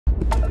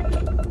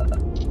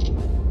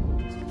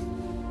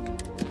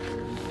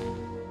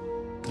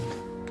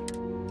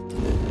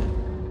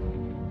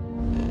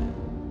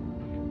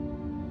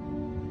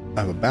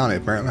I have a bounty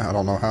apparently. I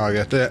don't know how I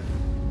got that.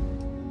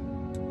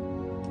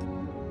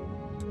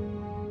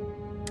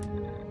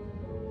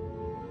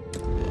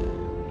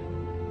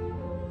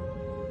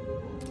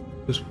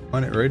 Just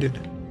find it rated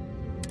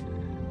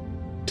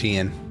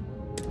 10.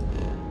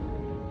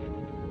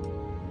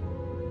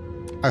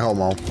 I hold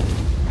on.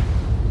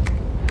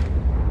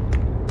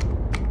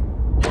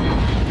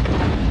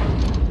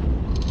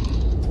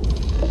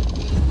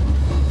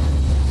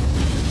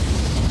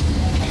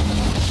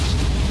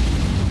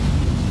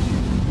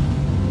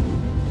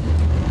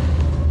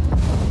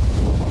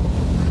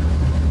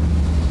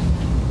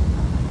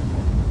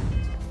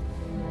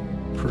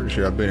 Pretty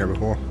sure I've been here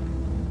before.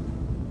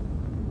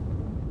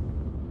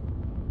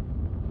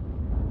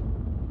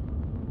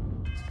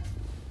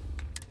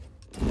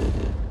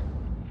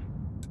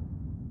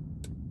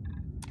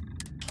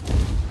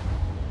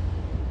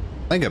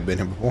 I think I've been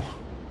here before.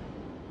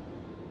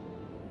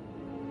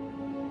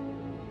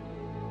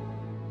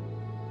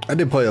 I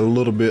did play a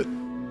little bit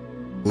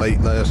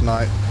late last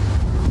night.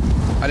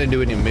 I didn't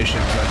do any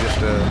missions. I just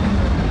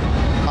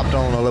hopped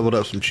on and leveled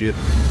up some shit.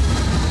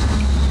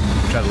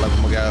 Tried to level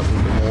my guy up a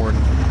little bit more and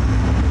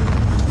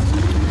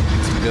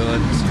get some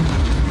guns.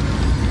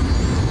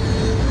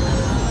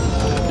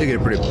 Did get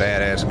a pretty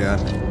badass gun.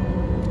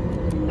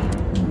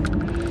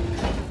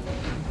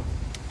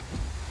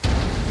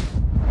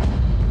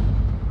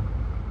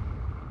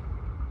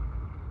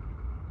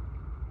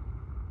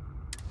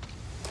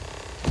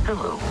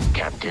 Hello,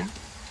 Captain.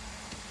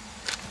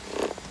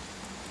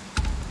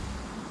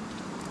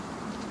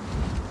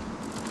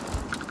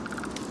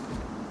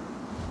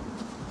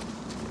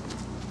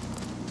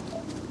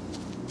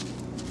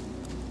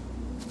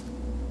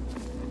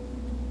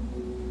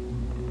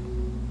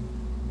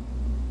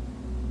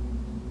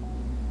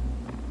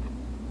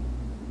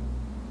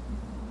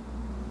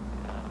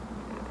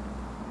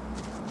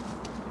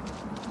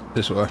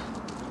 This way.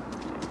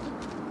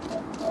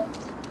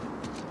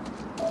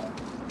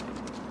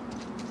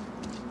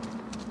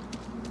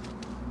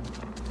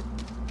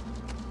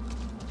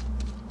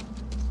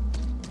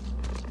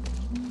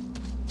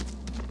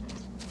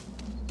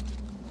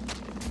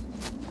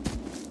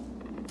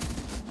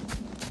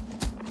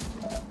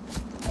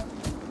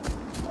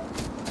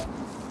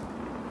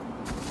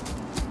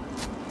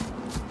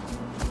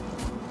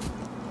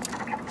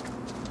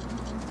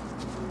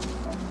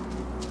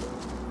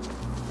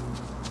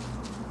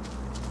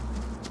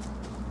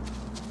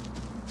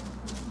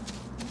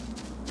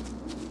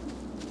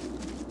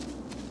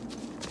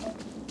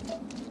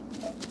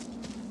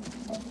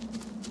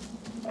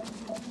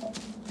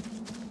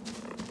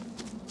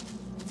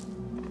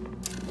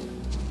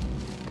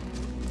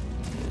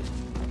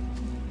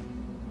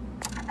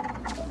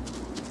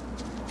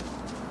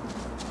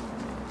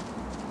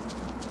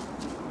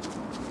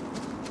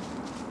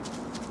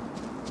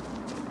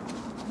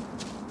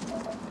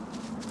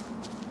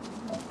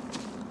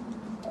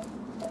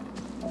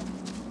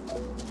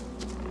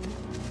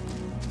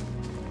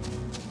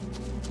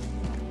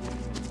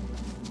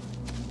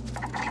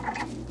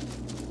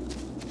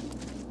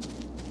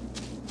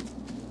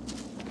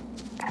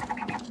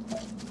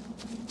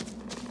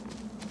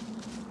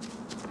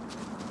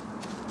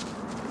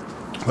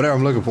 Whatever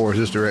I'm looking for is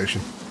this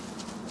direction.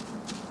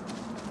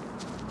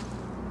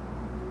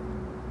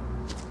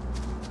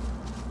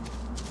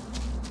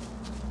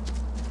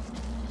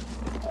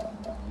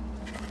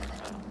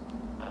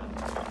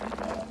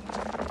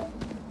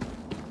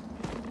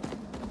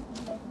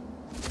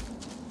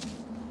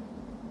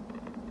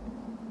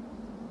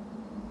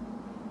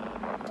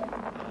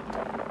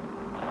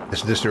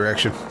 It's this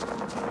direction.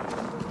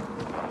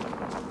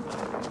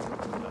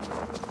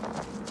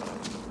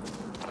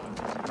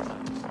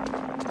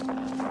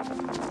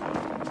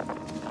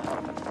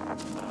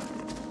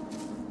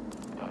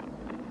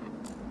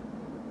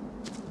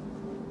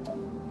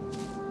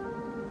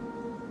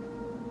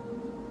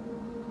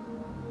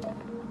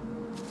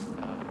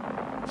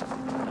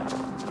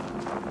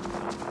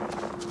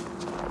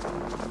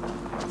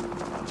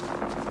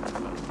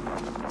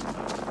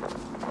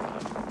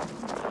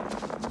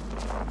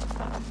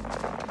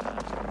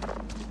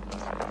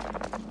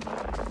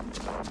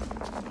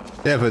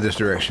 Definitely this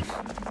direction.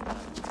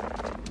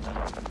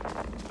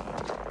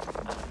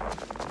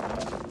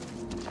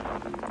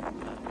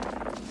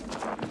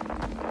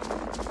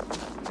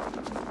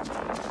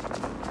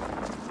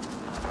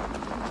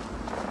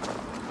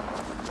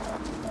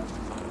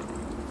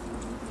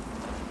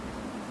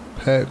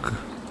 Heck.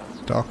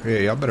 Talk. Yeah,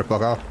 y'all better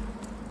fuck off.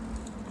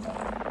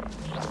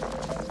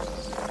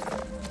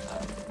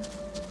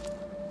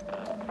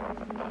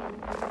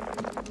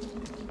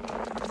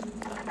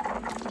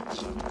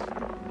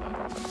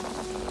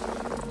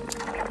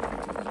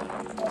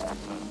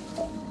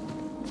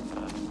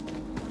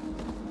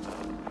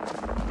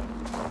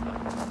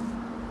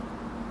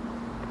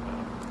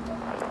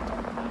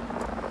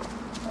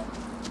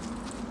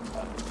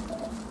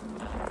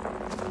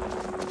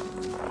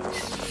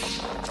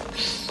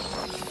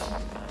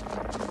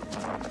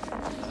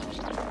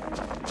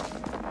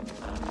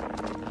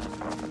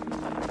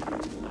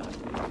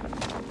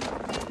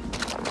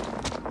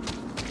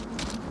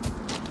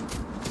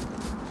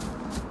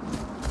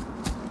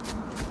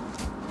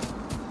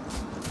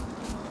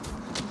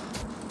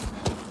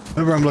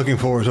 Whatever I'm looking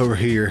for is over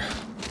here.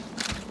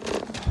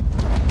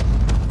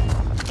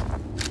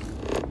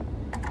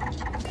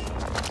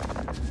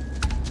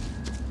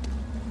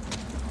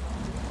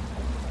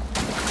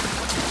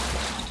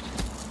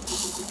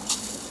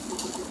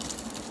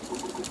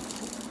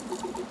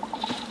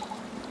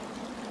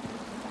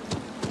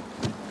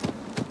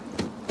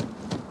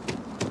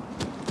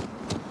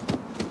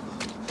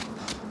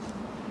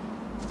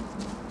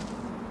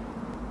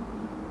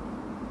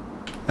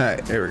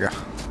 Alright, there we go.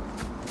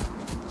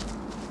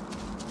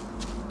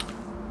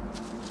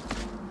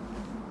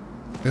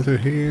 Go through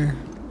here.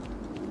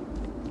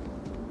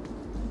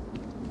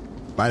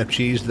 Might have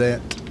cheesed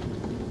that.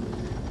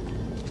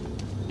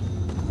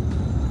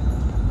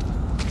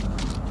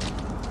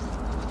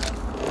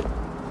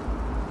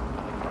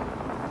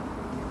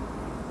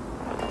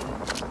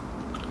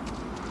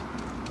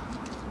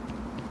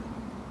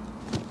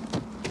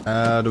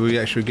 Do we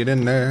actually get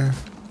in there?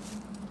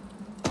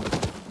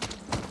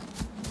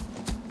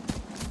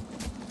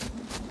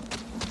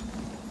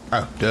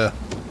 Oh, duh.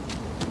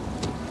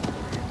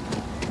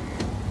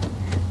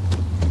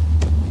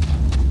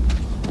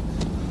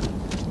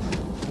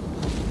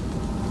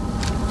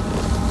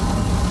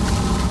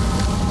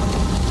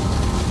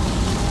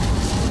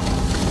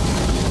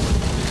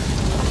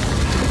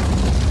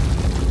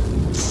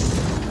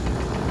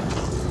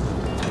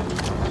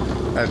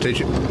 I'll teach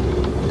you.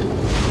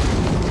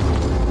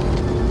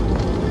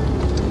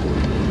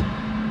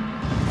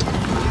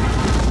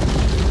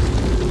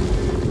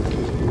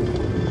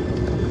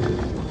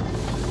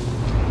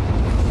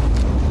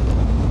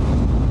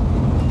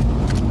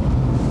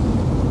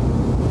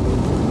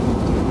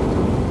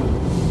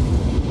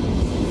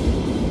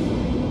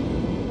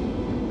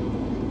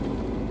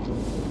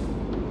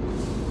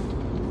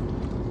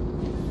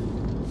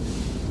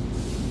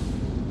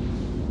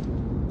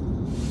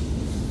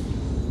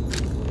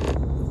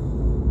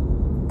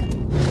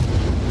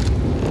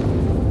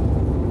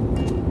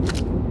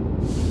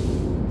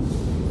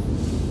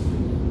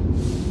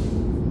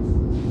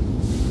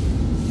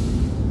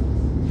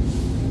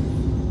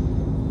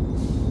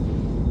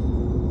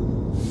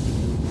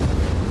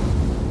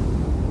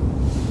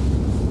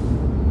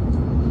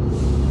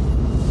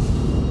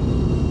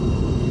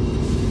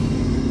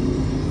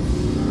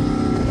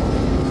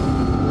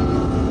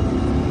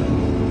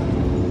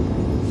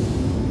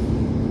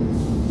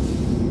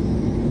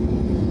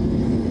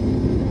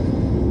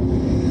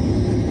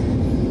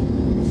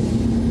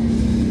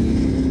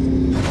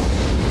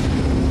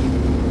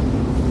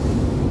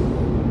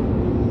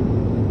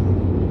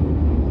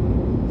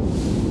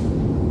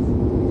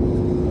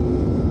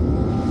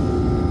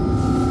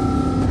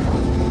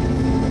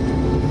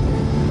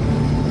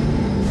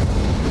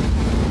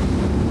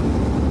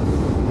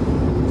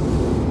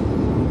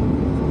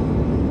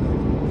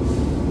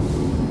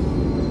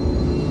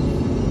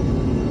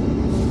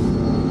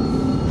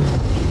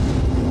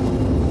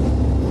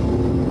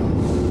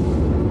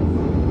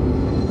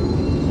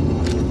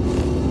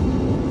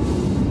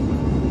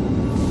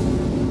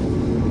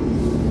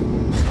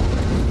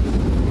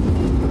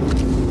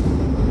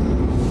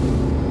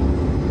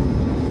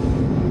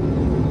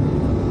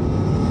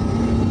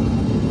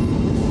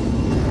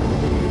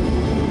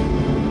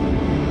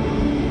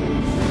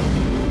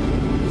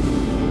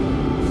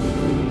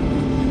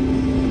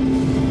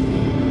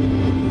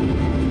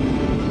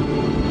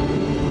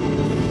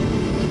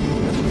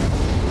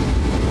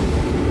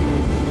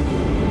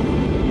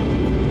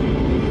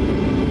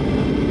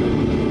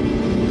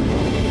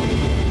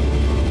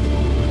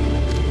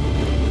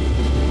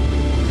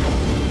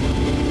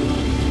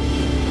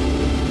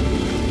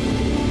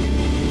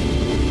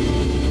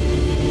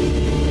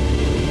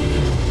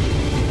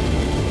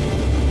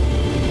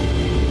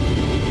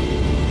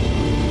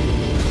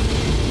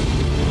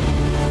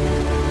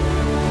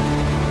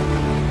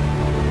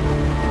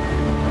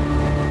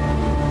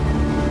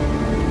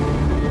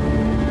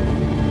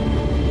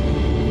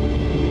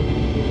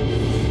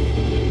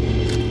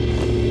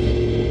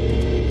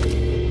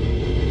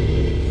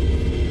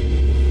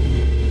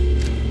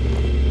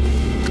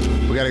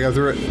 Gotta go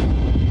through it.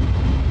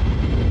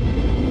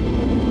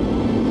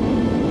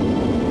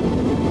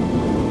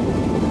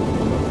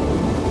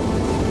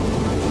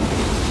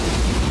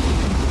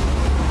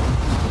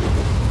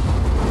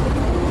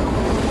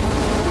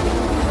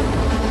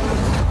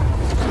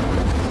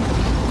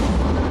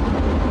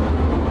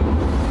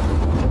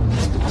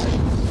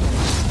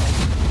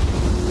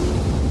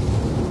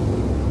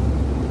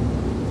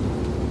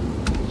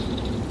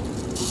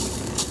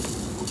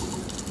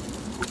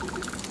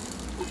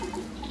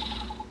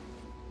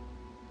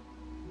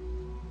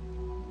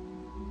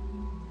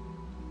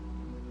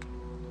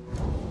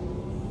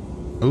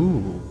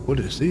 Ooh, what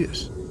is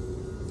this?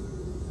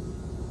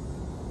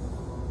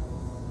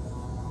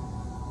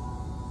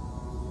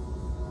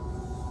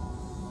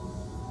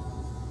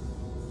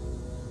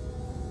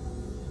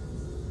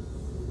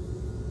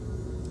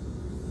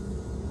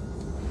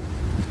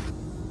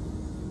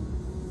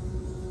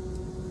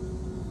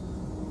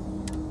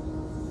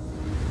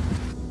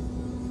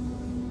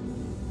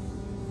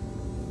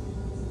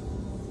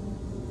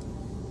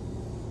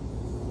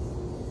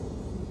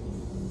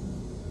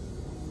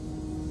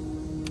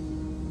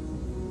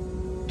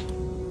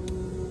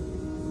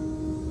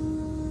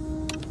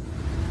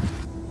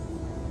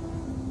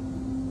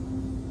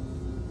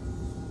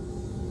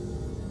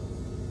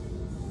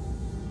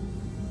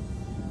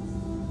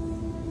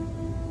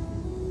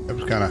 That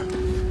was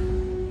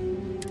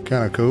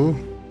kind of cool.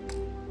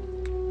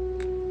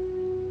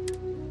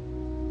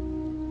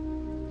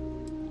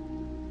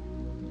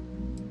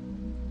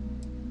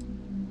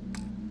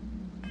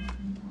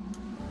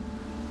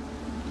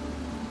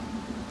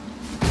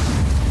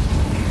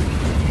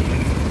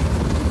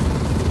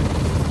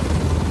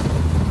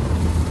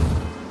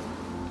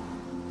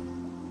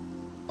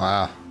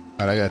 Wow, all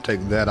right, I gotta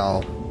take that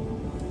off.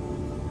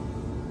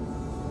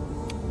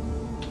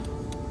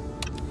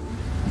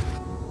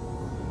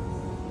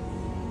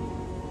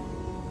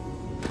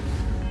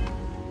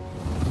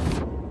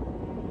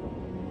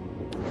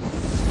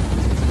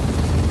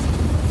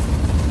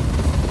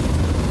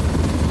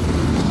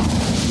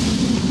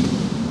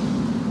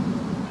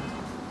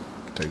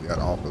 Take that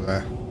off of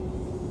there.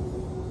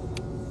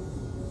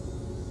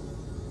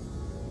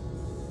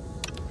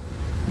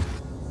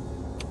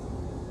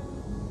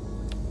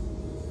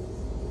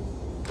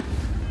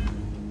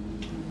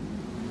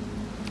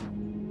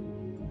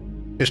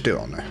 It's still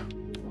on there.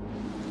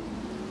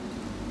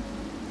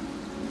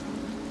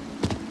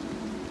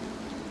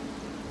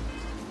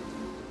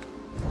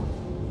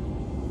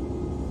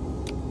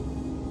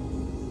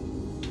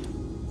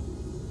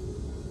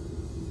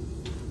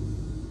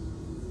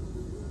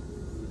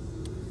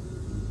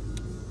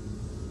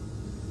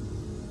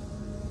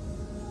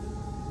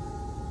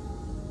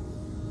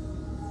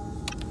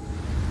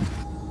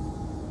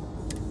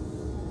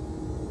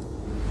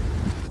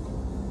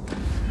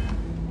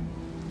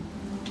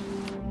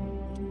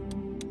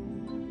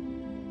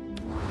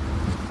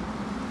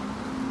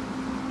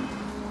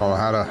 Oh,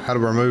 how to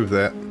remove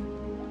that?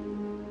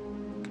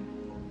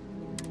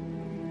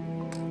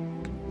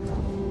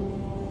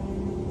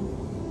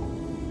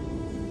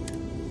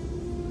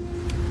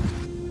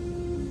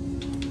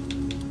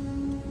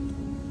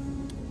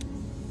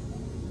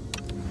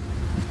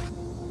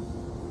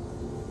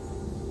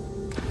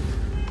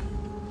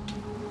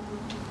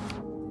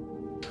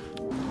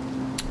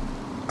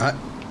 I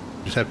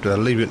just have to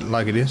leave it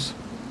like it is.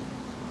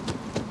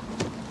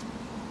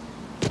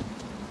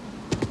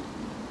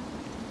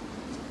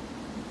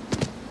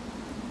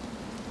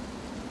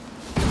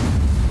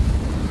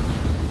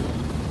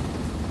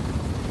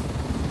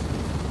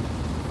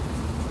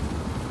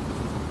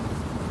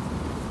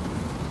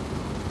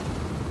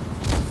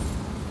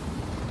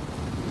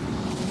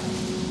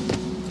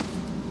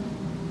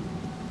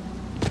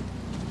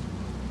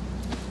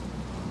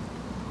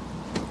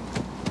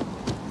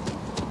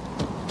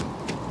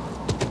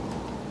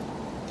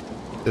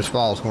 This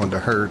fall's going to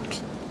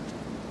hurt.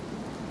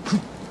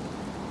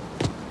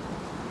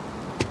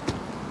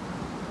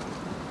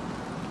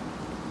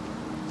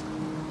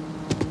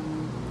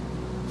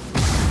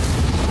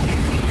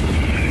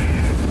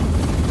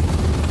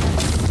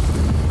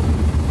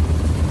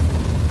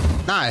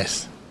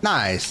 Nice,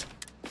 nice,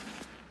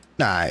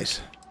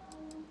 nice,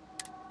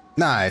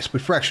 nice. We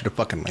fractured a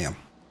fucking limb.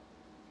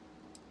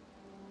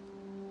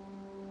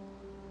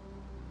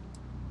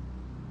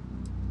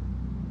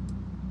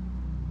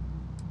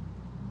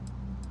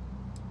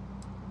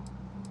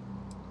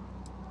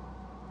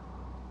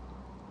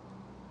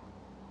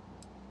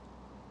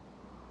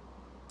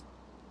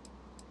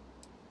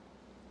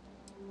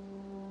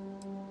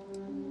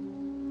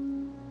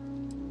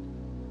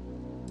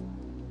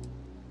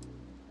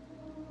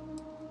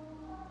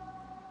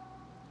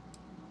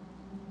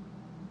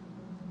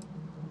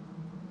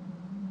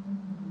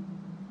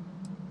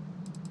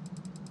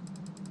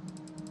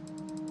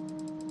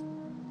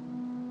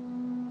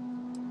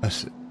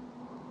 That's it.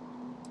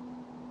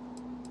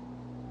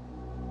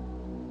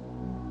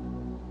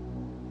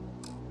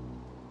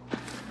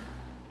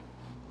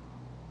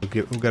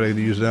 We gotta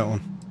use that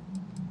one.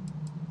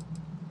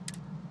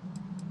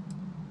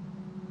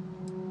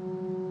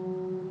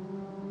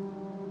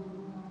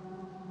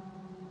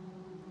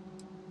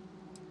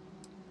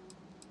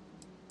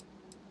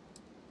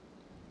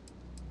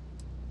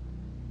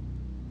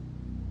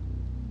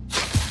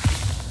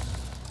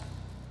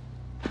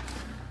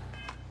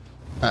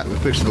 Alright, we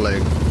fixed the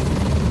leg.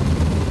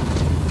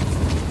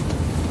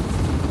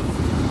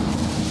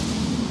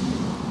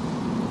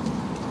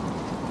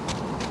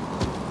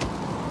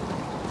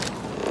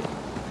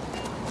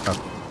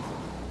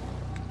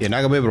 You're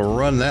not gonna be able to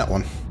run that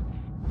one.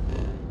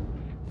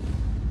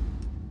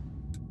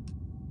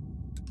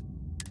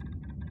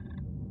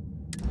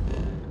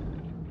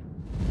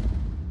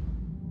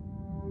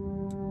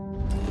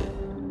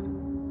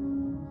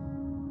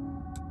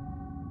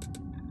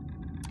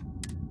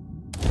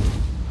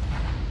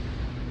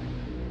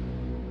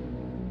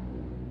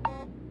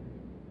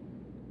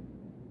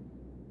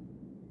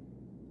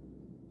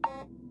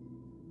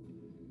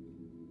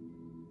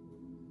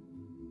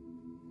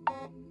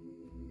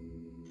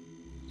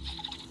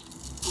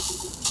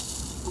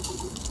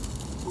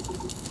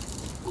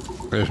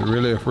 There's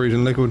really a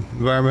freezing liquid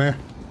environment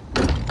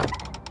here.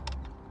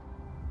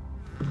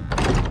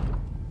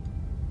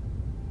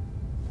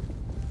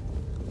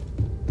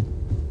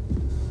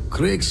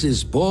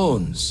 Crix's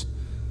bones.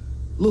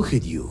 Look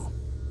at you.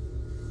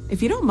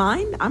 If you don't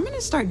mind, I'm gonna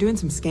start doing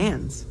some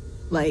scans.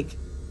 Like,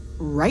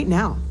 right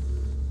now.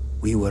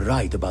 We were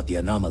right about the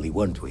anomaly,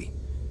 weren't we?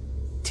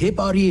 Tip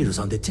our ears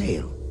on the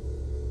tale.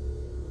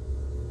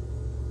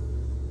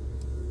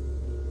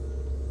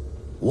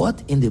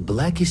 What in the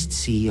blackest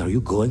sea are you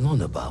going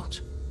on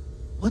about?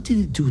 What did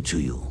it do to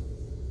you?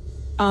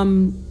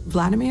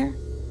 Vladimir,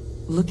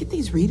 look at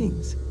these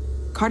readings.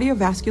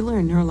 Cardiovascular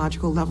and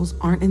neurological levels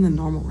aren't in the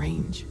normal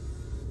range.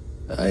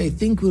 I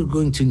think we're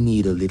going to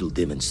need a little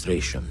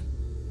demonstration.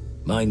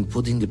 Mind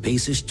putting the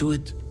paces to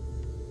it?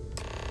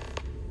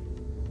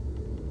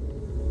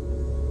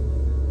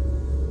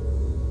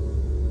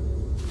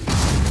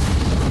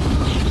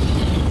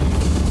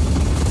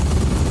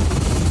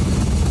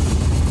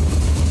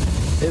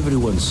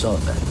 Everyone saw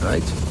that,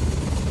 right?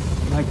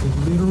 Like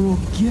a literal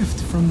gift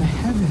from the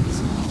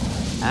heavens.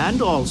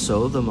 And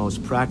also the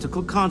most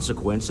practical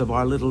consequence of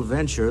our little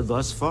venture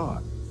thus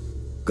far.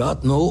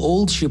 Got no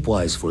old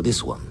shipwise for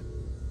this one.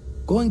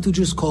 Going to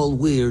just call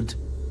weird,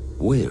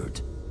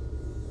 weird.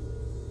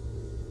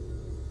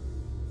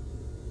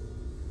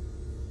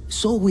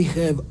 So we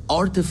have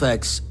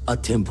artifacts, a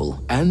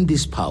temple, and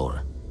this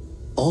power.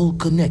 All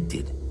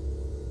connected.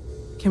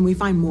 Can we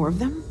find more of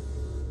them?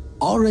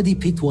 Already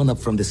picked one up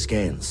from the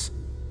scans.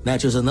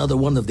 Matches another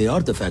one of the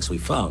artifacts we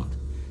found.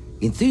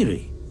 In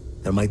theory,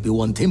 there might be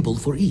one temple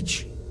for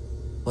each.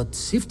 But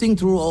sifting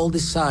through all the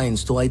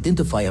signs to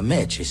identify a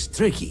match is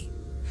tricky.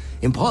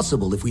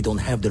 Impossible if we don't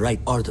have the right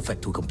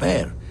artifact to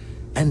compare.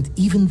 And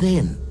even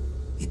then,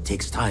 it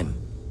takes time.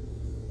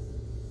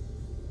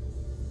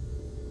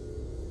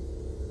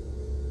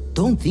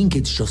 Don't think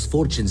it's just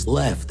fortune's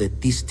laugh that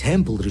this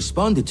temple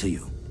responded to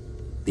you.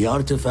 The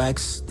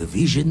artifacts, the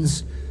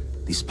visions,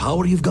 this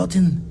power you've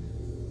gotten,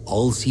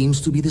 all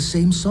seems to be the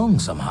same song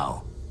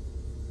somehow.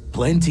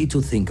 Plenty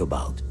to think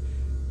about.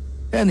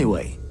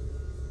 Anyway,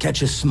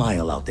 catch a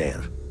smile out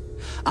there.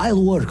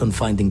 I'll work on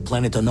finding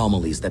planet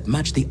anomalies that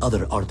match the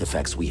other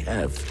artifacts we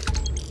have.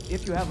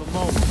 If you have a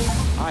moment,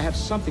 I have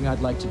something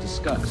I'd like to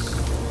discuss.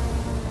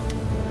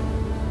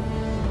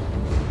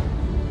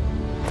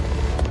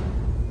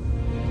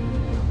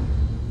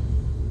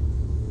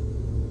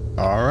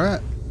 All right.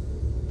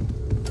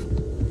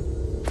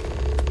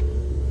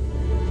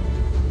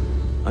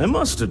 I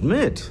must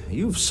admit,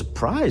 you've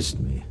surprised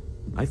me.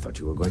 I thought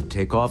you were going to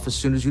take off as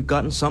soon as you'd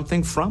gotten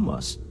something from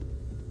us.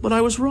 But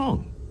I was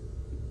wrong.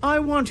 I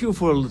want you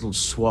for a little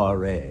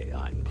soiree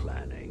I'm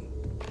planning.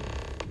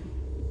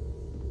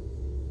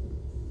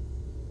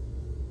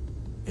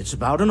 It's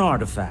about an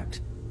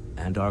artifact,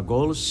 and our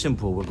goal is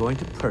simple. We're going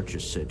to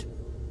purchase it.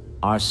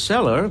 Our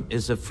seller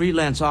is a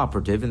freelance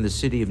operative in the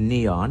city of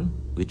Neon,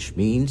 which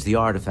means the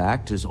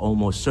artifact is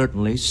almost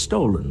certainly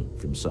stolen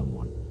from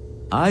someone.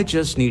 I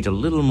just need a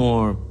little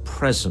more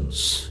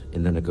presence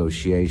in the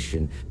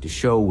negotiation to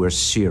show we're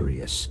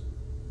serious.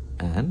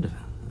 And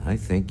I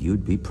think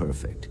you'd be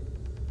perfect.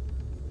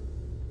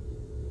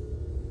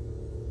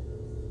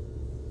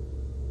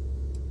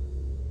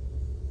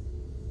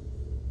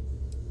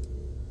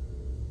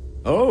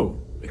 Oh,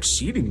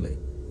 exceedingly.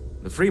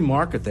 The free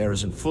market there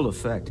is in full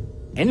effect.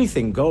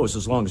 Anything goes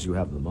as long as you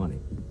have the money.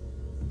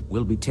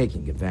 We'll be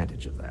taking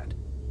advantage of that.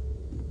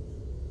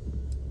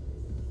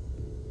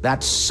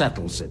 That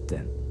settles it,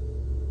 then.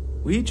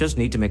 We just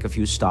need to make a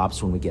few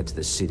stops when we get to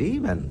the city,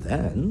 and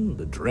then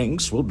the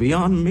drinks will be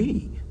on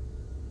me.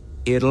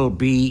 It'll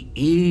be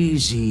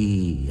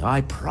easy,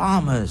 I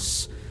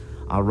promise.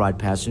 I'll ride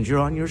passenger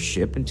on your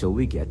ship until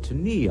we get to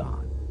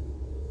Neon.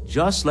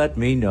 Just let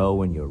me know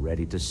when you're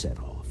ready to set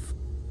off.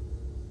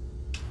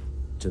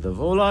 To the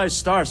Volai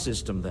star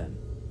system, then.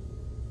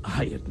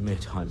 I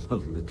admit I'm a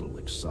little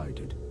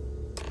excited.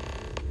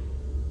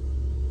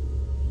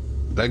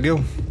 Let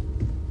go.